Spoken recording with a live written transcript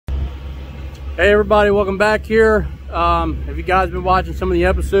Hey everybody, welcome back here. If you guys been watching some of the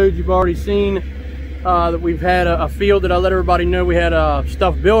episodes, you've already seen that we've had a field that I let everybody know we had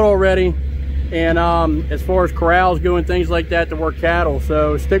stuff built already, and as far as corrals go and things like that to work cattle.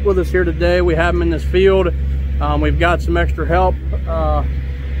 So stick with us here today. We have them in this field. We've got some extra help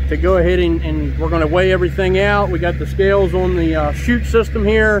to go ahead and we're going to weigh everything out. We got the scales on the chute system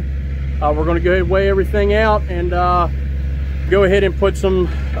here. We're going to go ahead and weigh everything out and go ahead and put some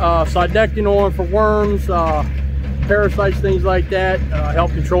Cydectin on for worms, parasites, things like that,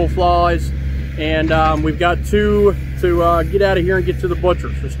 help control flies. And we've got two to get out of here and get to the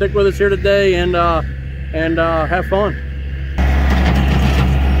butcher. So stick with us here today and have fun.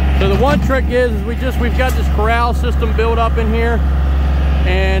 So the one trick is we've got this corral system built up in here,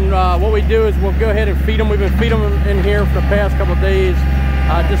 and what we do is we'll go ahead and feed them. We've been feeding them in here for the past couple of days.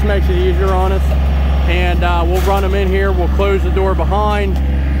 It just makes it easier on us. And we'll run them in here. We'll close the door behind,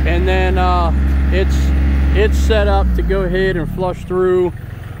 and then it's set up to go ahead and flush through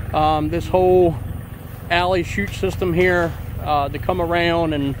this whole alley chute system here to come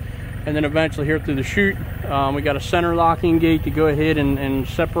around and then eventually here through the chute. We got a center locking gate to go ahead and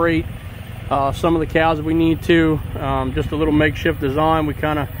separate some of the cows if we need to. Just a little makeshift design. We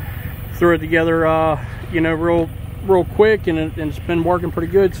kind of threw it together, you know, real quick, and it's been working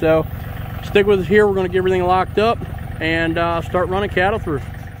pretty good. So stick with us here. We're going to get everything locked up and start running cattle through.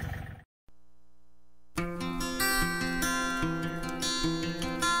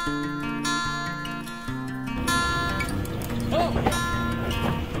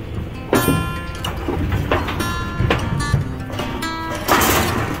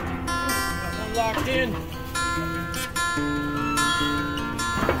 Locked in.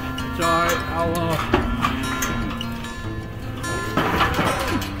 It's all right. I'll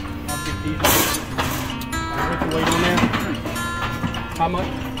get these. Put the weight on there. How much?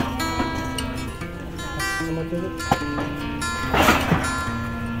 How much is it?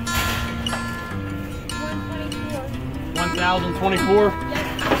 1,024.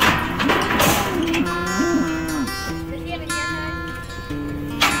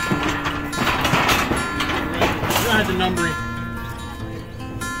 I had the number.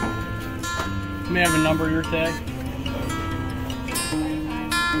 You may have a number your tag.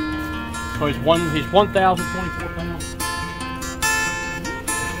 So he's 1,024 pounds.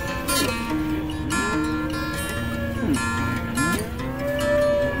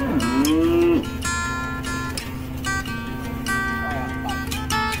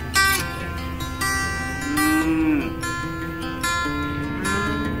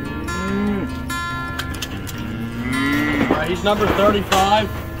 He's number 35.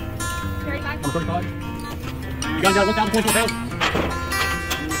 35? Number 35. You guys got 1,024 pounds?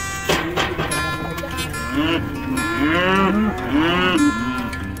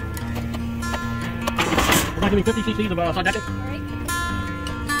 We're going to give me 50 cc's of Cydectin.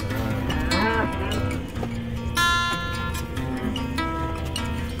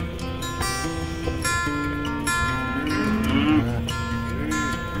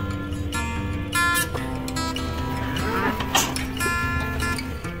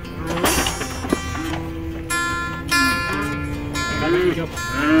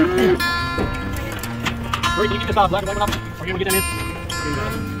 Can you get this black one up? Or you want to get them in?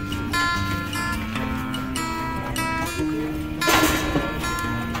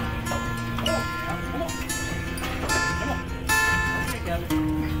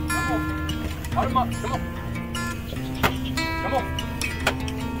 Come on.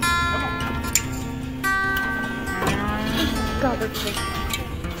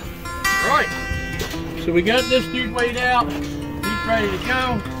 Right. So we got this dude weighed out. He's ready to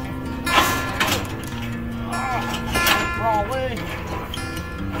go. Wrong way.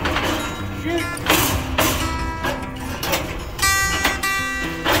 Shoot.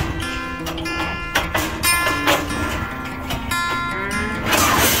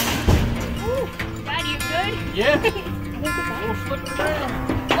 Ooh, Daddy, you good? Yeah. We'll slip it around.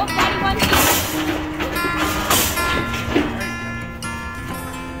 Oh, Daddy wants you.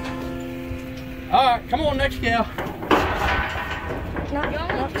 All right, come on, next cow. You only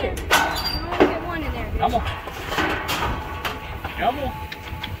get one in there, dude. Come on. Come on.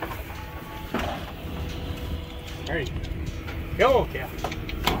 There you go. Come on, cow.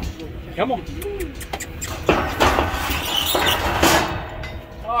 Come on.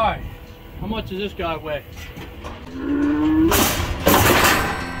 All right. How much does this guy weigh?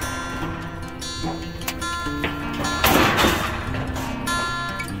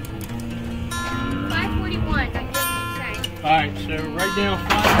 541. All right. So right now,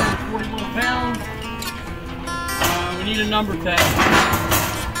 541 pounds. We need a number tag.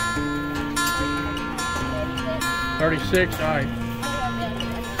 36. All right.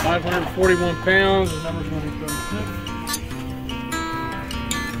 541 pounds. The number's going to be 36.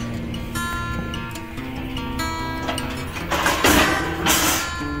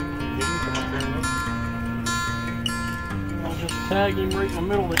 I'll just tag him right in the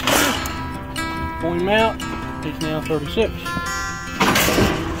middle of it. Pull him out. He's now 36.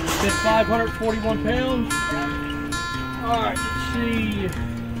 Hit 541 pounds. Alright, let's see.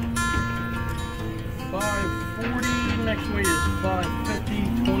 540. Next weight is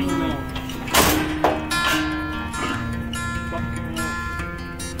 550. 20 mils.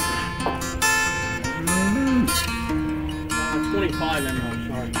 25 ml,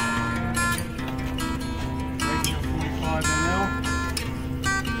 sorry. Right now, 25 ml.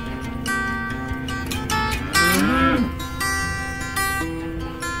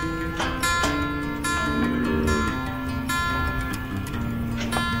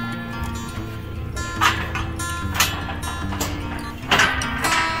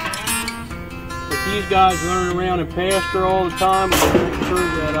 These guys running around in pasture all the time, we make sure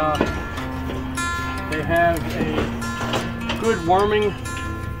that they have a good worming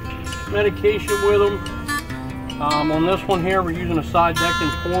medication with them. On this one here, we're using a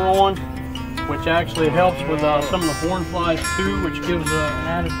Cydectin Pour-On, which actually helps with some of the horn flies too, which gives an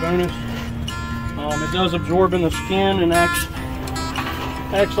added bonus. It does absorb in the skin and acts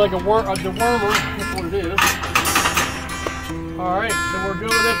like a dewormer. That's what it is. All right, so we're good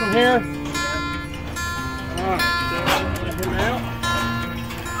with this one here. Alright, so let him out.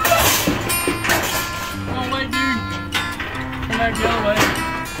 Come on, wait, dude. Come back the other way.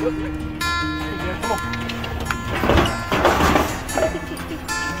 There you go, come on.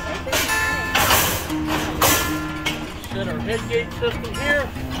 Set our head gate system here.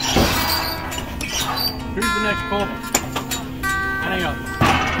 Who's the next pull? Hang on.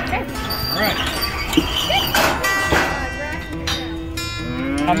 Alright.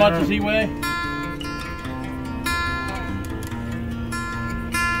 How much does he weigh?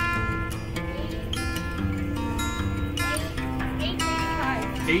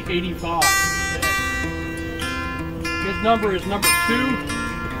 885. His number is number 2.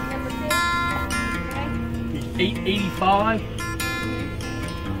 Number 2. Okay. He's 885.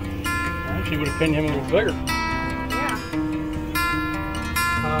 I actually would have pinned him a little bigger. Yeah.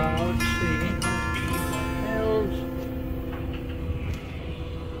 Let's see, 885 pounds.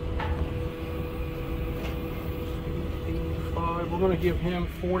 We're going to give him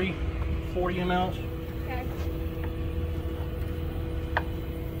 40 mLs. Okay.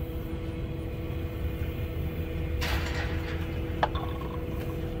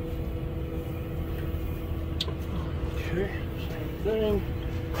 Okay, same thing.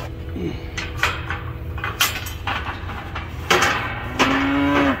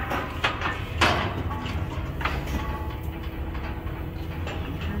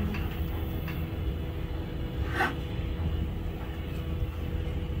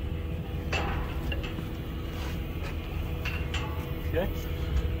 Okay.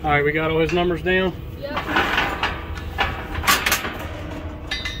 All right, we got all his numbers down. Yep.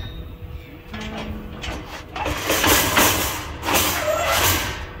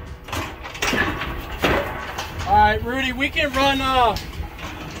 All right, Rudy, we can run. I'm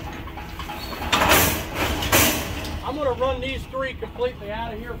gonna run these 3 completely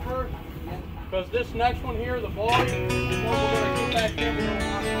out of here first, because this next one here, the volume, is one we're gonna get back in.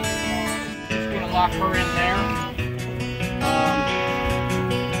 Just gonna lock her in there.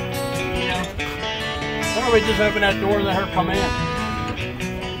 Why don't we just open that door and let her come in?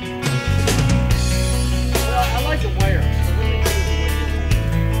 Well, I like the wear.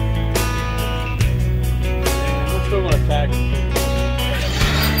 We're still going to tag it.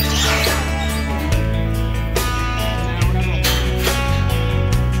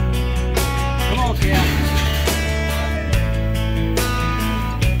 Come on, Kat.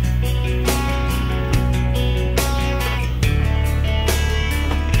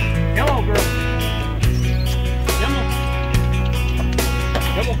 Come on, girl. Come on.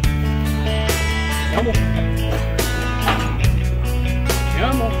 Come on. Come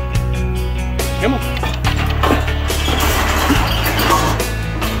on. Come on.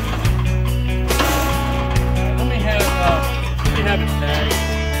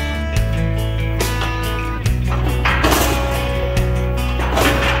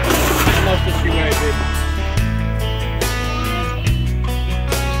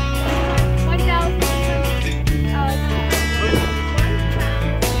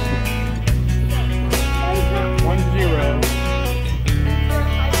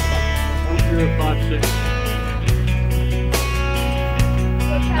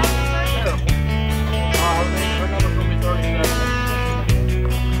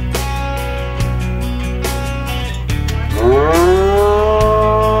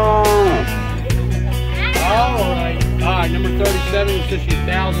 1,000, so she's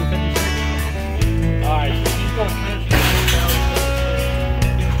 1,056. All right, so she's gonna finish this 1,056.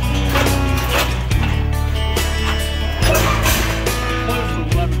 Close to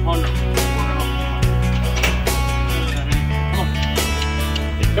 1,100.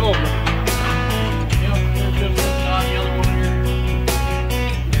 Come on. Yep, there's just the other one here.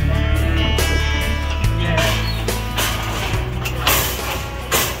 Yeah.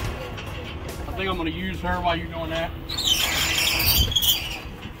 I think I'm gonna use her while you're doing that.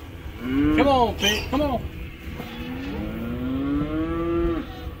 Come on, Pete. Come on.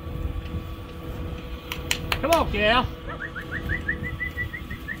 Come on, gal.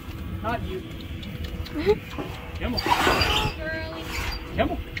 Not you. Come on. Girly.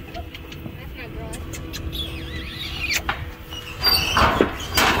 Come on. That's not girly.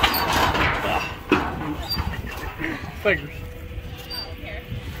 Fingers. Here.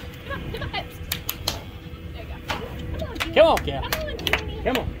 Come on, come on. There you go. Come on, gal. Come on, Junior.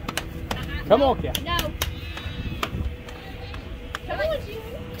 Come on. Come on, gal. No. Come on, Junior.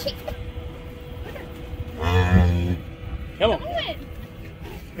 Come on. Come on.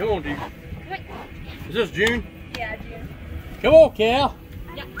 Come on, dude. Come on. Is this June? Yeah, June. Come on, Cal.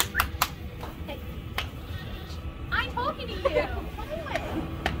 Yeah. Hey. I'm talking to you. Come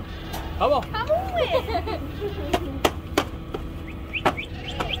Come on. on. Come on.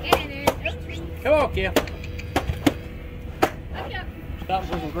 Come on, Cal. Okay. Stop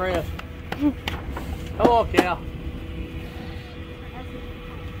for some grass. Come on, Cal.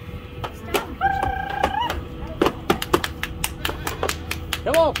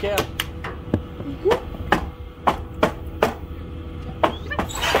 Come on, Cal.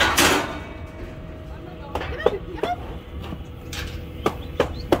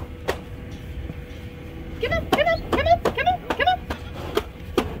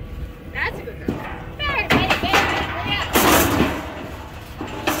 That's a good girl. There, baby, baby. Yeah.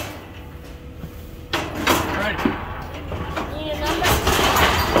 All right. Need a number?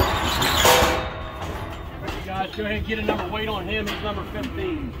 You guys, go ahead and get a number. Wait on him. He's number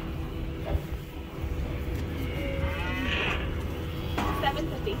 15.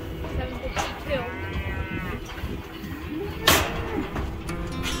 750. 752.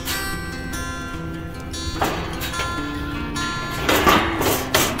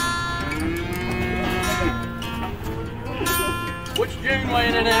 What's June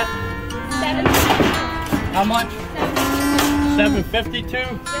weighing in at? 752. How much? 752. 752?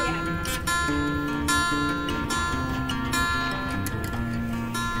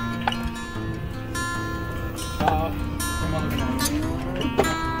 Yeah. What am I looking at?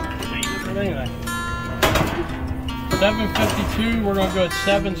 Anyway. 752, we're going to go at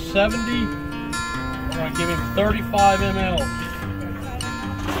 770. We're going to give him 35 ml.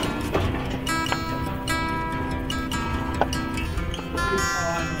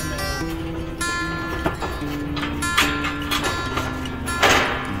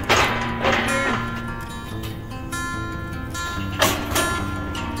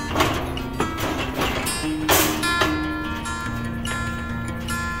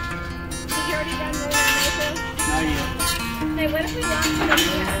 Hey, what if we lost the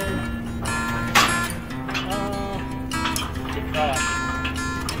mirror?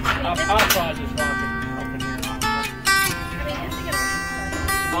 I'll try just rocking up in here. I mean, just to get a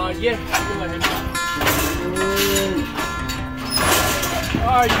Yeah, I can let him go.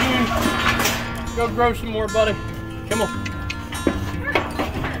 Alright, June. Go grow some more, buddy. Come on.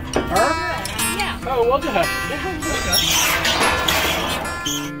 Her? Yeah. Oh, what's that?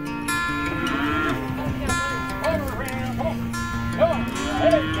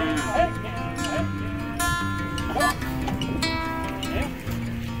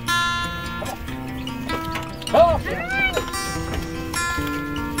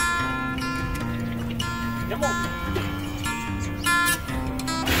 Come on.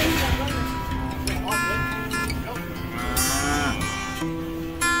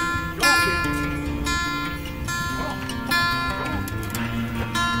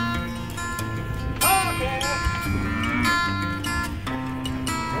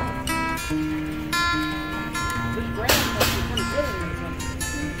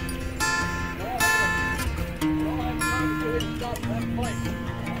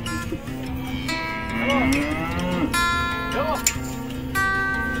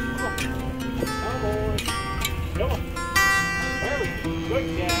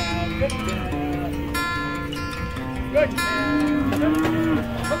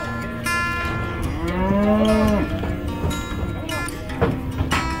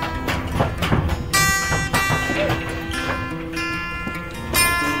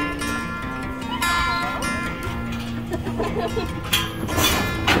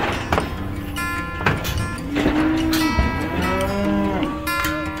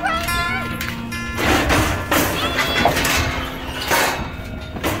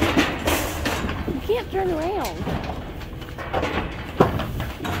 Turn around.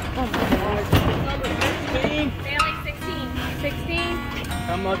 Oh my God. Number 16. Bailey, 16. 16.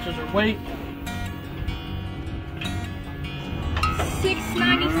 How much is her weight?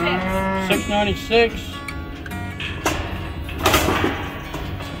 696. 696.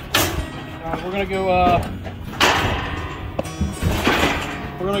 Alright, we're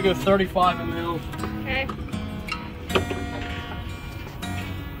gonna go 35 ml. Okay.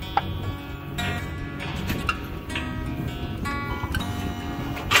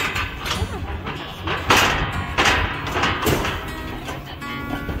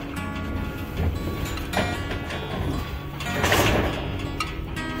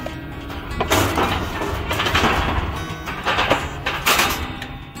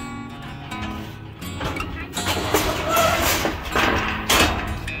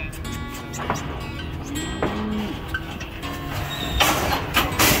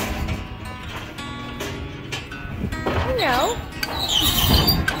 No.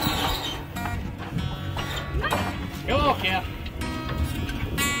 Go on, Cap.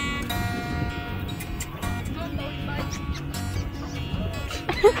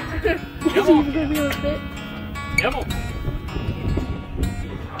 Is he even gonna be able to fit? Come on.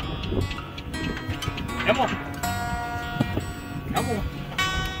 Come on. Come on.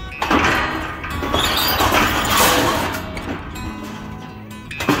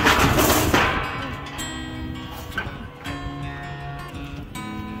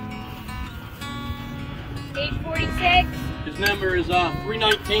 846. His number is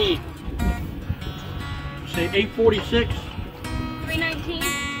 319. Say 846. 319.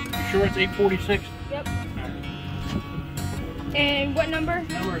 You sure it's 846? Yep. And what number?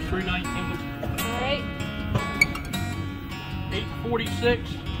 Number is 319. Alright. 846.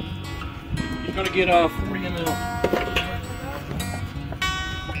 He's gonna get 40 ml.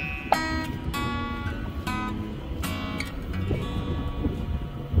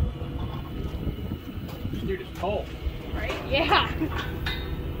 This dude is tall. Right? Yeah.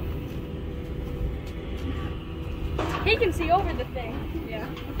 He can see over the thing. Yeah.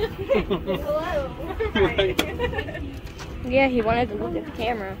 Hello. Right. Yeah, he wanted to look at the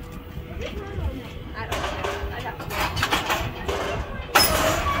camera. I don't know. I'd have to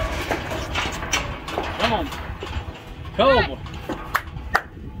Come on. Come on.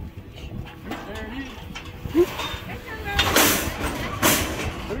 There it is.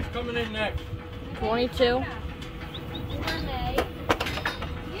 Who's coming in next? 22.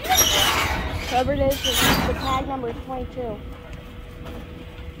 Whoever it is, the tag number is 22.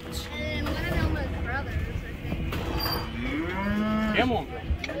 And one of Elma's brothers, I think. Come on.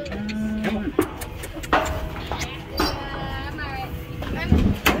 Come on. I'm alright.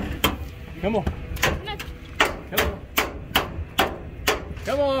 Come on. Come on.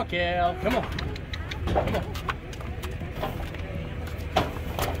 Come on, Cal. Come on. Come on.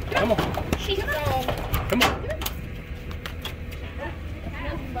 Come on. She's strong. Come on.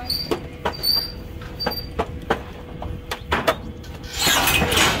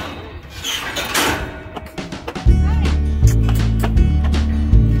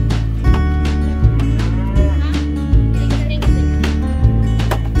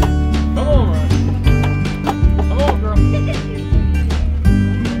 Come on, Ryan. Come on, girl.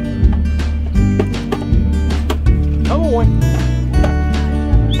 Come on.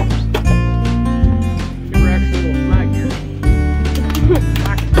 Give her extra little smack here.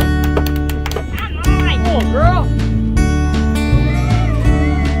 Come on, girl.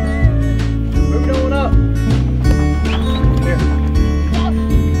 Move it on up. Here.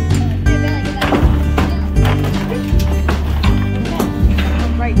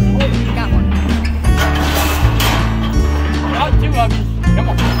 Right. Oh, you got one. Got two of you. Come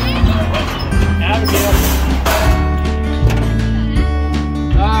on. Abigail.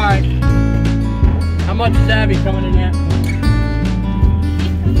 Alright. How much is Abby coming in at?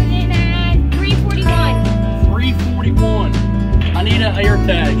 Coming in at 341. 341. I need an air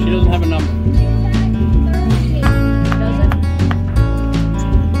tag. She doesn't have a number. Does it?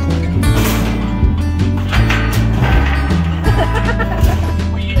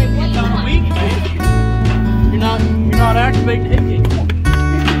 Well, you're not weak, man. You're not activating the hip gate.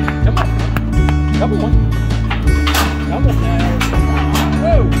 Come on. Come on. Come on now.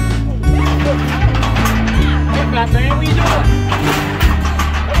 Whoa. Hey, fat man, what are you doing?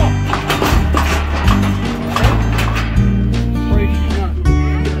 Come on. Pray she's not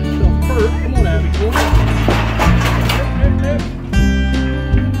getting herself hurt. Come on, Abby.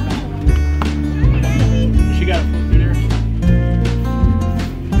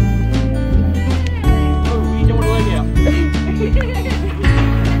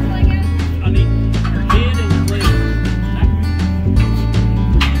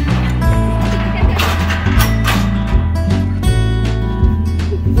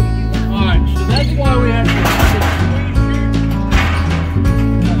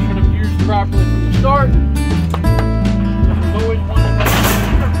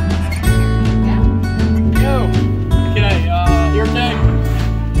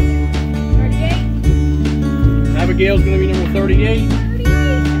 48.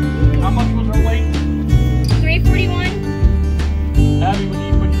 How much was her weight? 341. Abby, we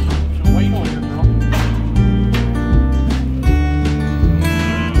need to put some weight on here, girl.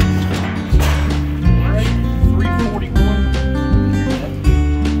 Alright, 341.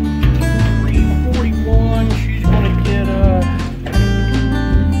 341. She's gonna get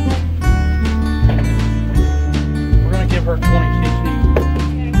we're gonna give her 20 cc.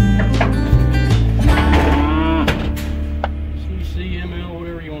 CCML,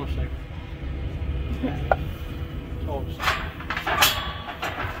 whatever you want to say. Oh,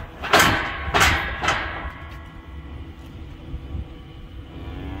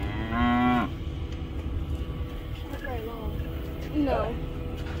 Not very long. No.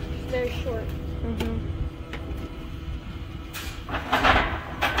 It's very short.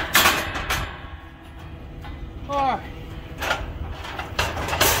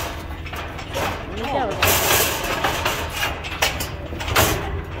 alright.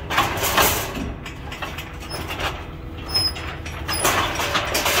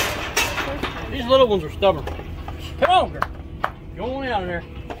 These little ones are stubborn. Come on, girl. Go on out of there.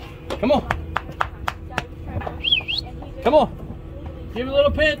 Come on. Come on. Give it a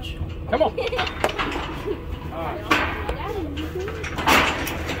little pinch. Come on. Alright.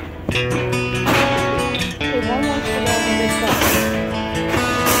 We're gonna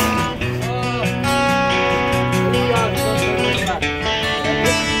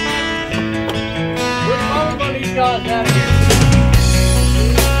these guys out of here.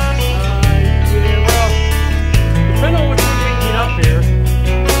 Yeah, well, depending on which one we can get up here.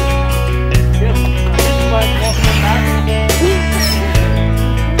 Yes, this is like walking back.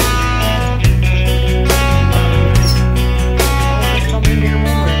 Come in here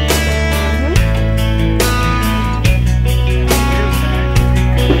more.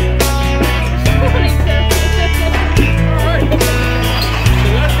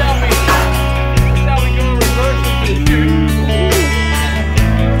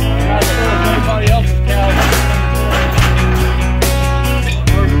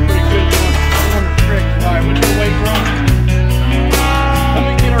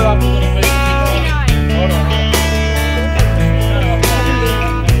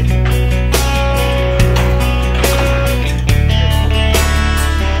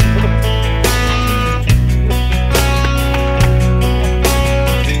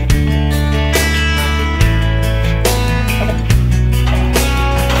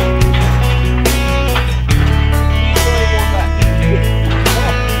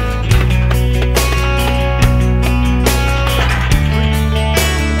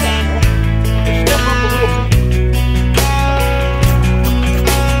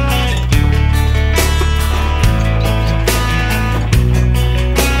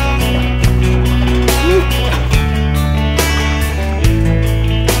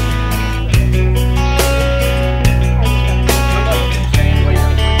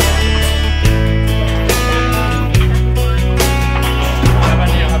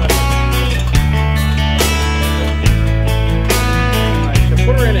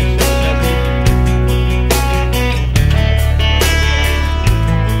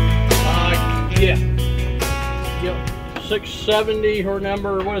 Yeah. Yep. 670, her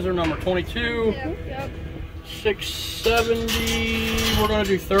number, what is her number? 22? Yep. 670, we're going to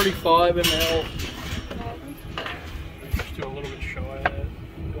do 35 ml. Just do a little bit shy of that,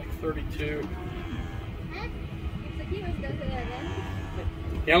 like 32.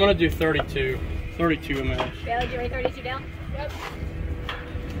 Yeah, I'm going to do 32 ml. Bailey, do you write 32 down? Yep.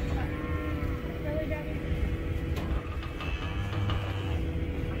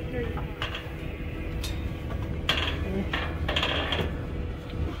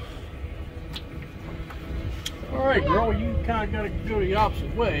 All right, girl, you kind of got to go the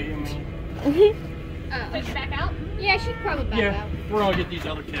opposite way. I mean, Push it back out? Yeah, she could probably back yeah, out. we're gonna get these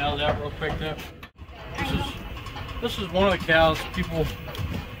other cows out real quick though. This is one of the cows people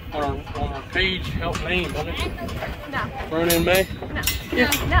on our page help name, doesn't it? No. Rona and May? No.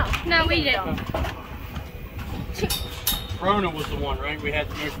 Yeah. No, we didn't. Rona was the one, right? We had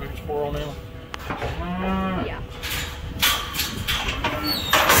the measurements for on them. Yeah.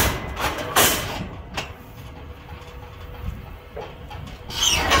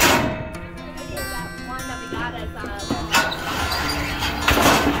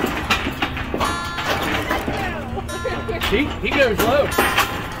 He goes low. Alright,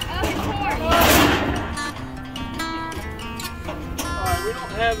 we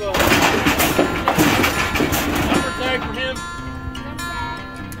don't have a number tag for him.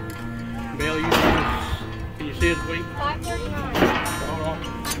 Bailey, can you see his weight? 539. Hold on.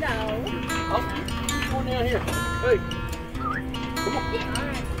 No. Oh, going down here. Hey. Come on.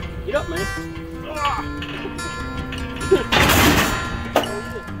 Alright. Get up, man.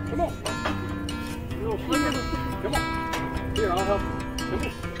 Come on. You little slicker. Come on. Here, I'll help you. Come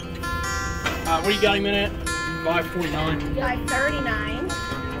on. What do you got him in at? 549. 539.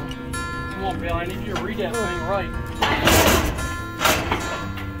 Come on, Bill. I need you to read that thing right.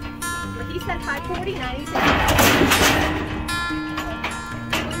 He said 549. He said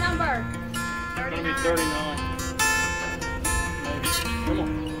what number? 39. Maybe 39. Maybe. Come on.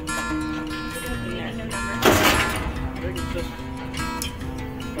 Yeah, no number. Big as this.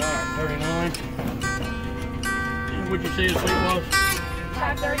 Alright, 39. What'd you say his weight was?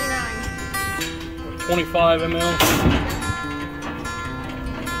 539. 25 ml.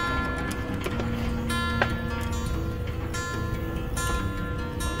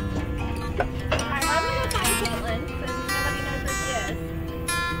 Alright, I'm gonna go find Caitlin since nobody knows where she is.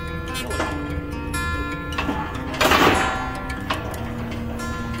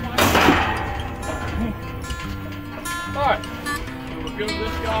 Alright, so we're good with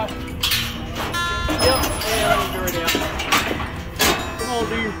this guy. Yep, and I'm dirty out. Come on,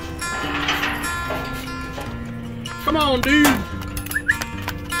 dude. Come on, dude.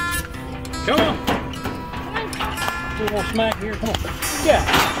 Come on. A little smack here. Come on. Yeah.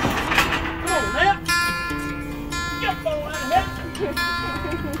 Come on, Nat. Yep, on that head.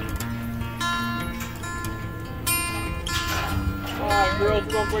 Alright, girls,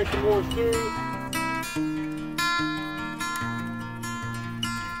 we're gonna bring some more food.